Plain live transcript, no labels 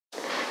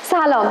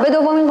سلام، به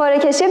دومین قرعه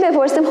کشی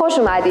بپرسیم خوش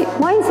اومدید.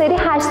 ما این سری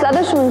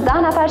 816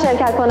 نفر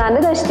شرکت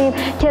کننده داشتیم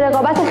که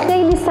رقابت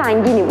خیلی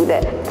سنگینی بوده.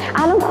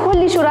 الان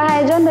کلی شور و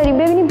هیجان داریم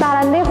ببینیم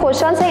برنده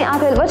خوششانس این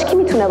اپل واچ کی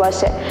میتونه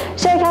باشه.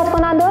 شرکت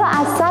کننده رو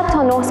از 100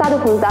 تا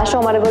 915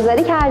 شماره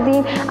گذاری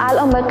کردیم.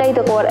 الان به قید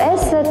قرعه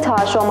 3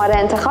 تا شماره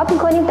انتخاب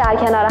میکنیم، در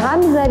کنار هم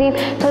میذاریم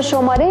تا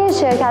شماره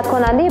شرکت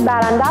کننده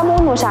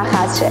برنده‌مون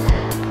مشخص شه.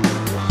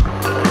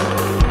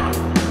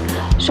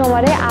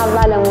 شماره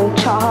اولمون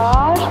 4،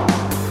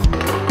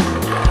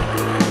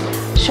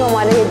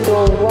 شماره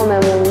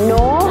دوممون 9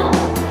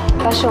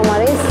 و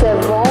شماره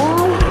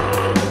سوم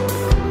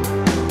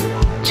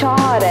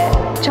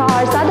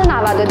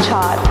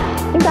 494.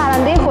 این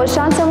برنده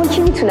خوششانسمون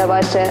کی میتونه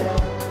باشه؟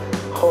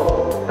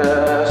 خب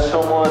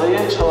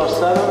شماره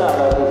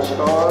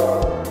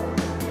 494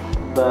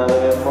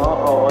 برای ما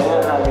آقای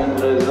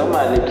حمیدرضا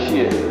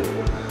ملکیه.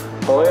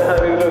 آقای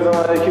حمیدرضا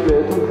ملکی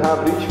بهتون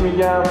تبریک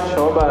میگم.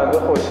 شما برنده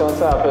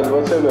خوششانس اپل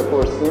واچ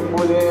بپرسیم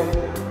بودین.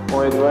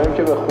 امیدواریم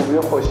که به خوبی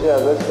و خوشی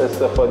ازش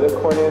استفاده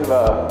کنین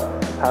و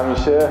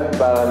همیشه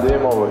برنده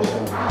ما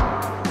باشین.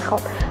 خب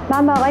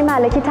من به آقای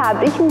ملکی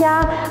تبریک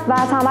میگم و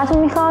از همتون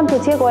میخوام که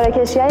توی قرعه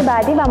کشی‌های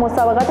بعدی و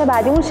مسابقات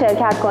بعدیمون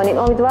شرکت کنین.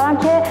 امیدوارم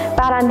که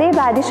برنده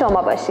بعدی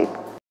شما باشید.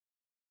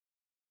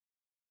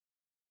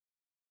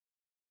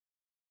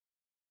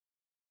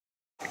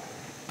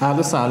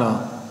 الو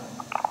سلام.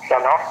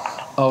 سلام.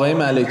 آقای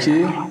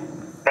ملکی؟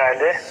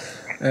 بله.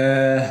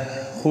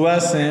 خوب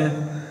هستین؟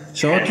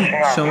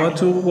 شما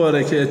تو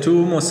قرعه تو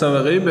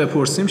مسابقه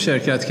بپرسیم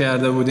شرکت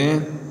کرده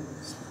بودین؟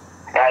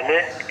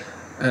 بله.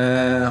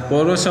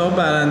 قرعه شما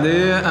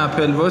برنده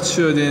اپل واچ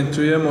شدین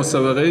توی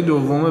مسابقه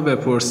دوم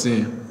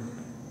بپرسیم.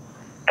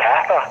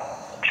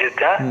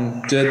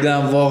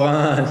 جدا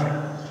واقعا.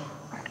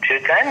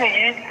 جدا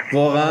میگی؟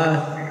 واقعا.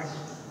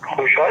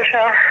 خوشحال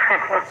شدم.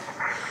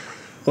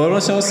 قربان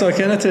شما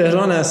ساکن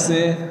تهران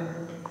هستی؟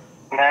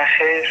 نه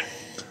خیر.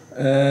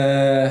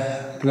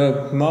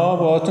 ما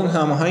باهاتون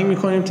هماهنگ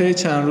میکنیم تا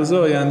چند روز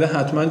آینده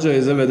حتما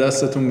جایزه به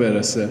دستتون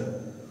برسه.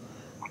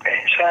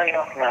 انشالله.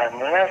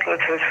 ممنون از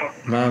لطفتون.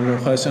 ممنون.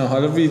 خواهشم.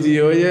 حالا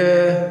ویدیوی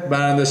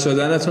برنده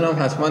شدنتون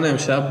هم حتما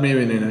امشب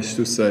میبینینش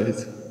تو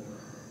سایت.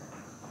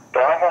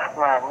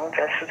 ممنون.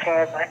 دستتون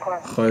درد نکنم.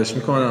 خواهش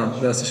میکنم.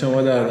 دست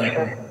شما درد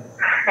نکنه.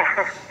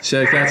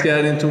 شرکت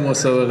کردین تو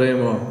مسابقه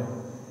ما. ممنون.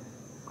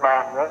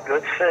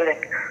 لطف دارین.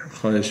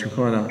 خواهش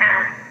میکنم.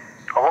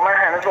 آقا من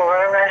هنوز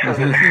باورم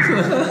نشده.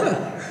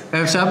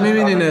 امشب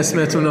میبینین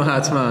اسمتون رو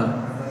حتما.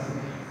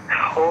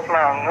 خب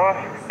ممنون.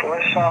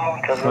 باشم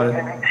منتظر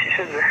ببینیم چی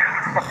شده.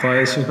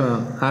 خواهش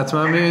میکنم.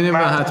 حتما میبینیم و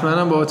حتما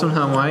هم باهاتون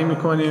هماهنگ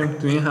میکنیم.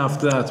 تو این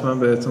هفته حتما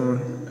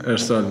بهتون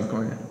ارسال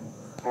میکنیم.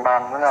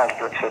 ممنون از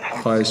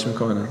لطفتون. خواهش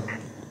میکنم.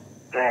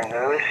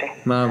 زنده باشین.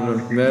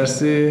 ممنون.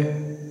 مرسی.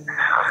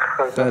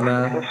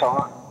 خدا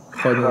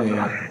خدا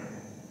نگهدار.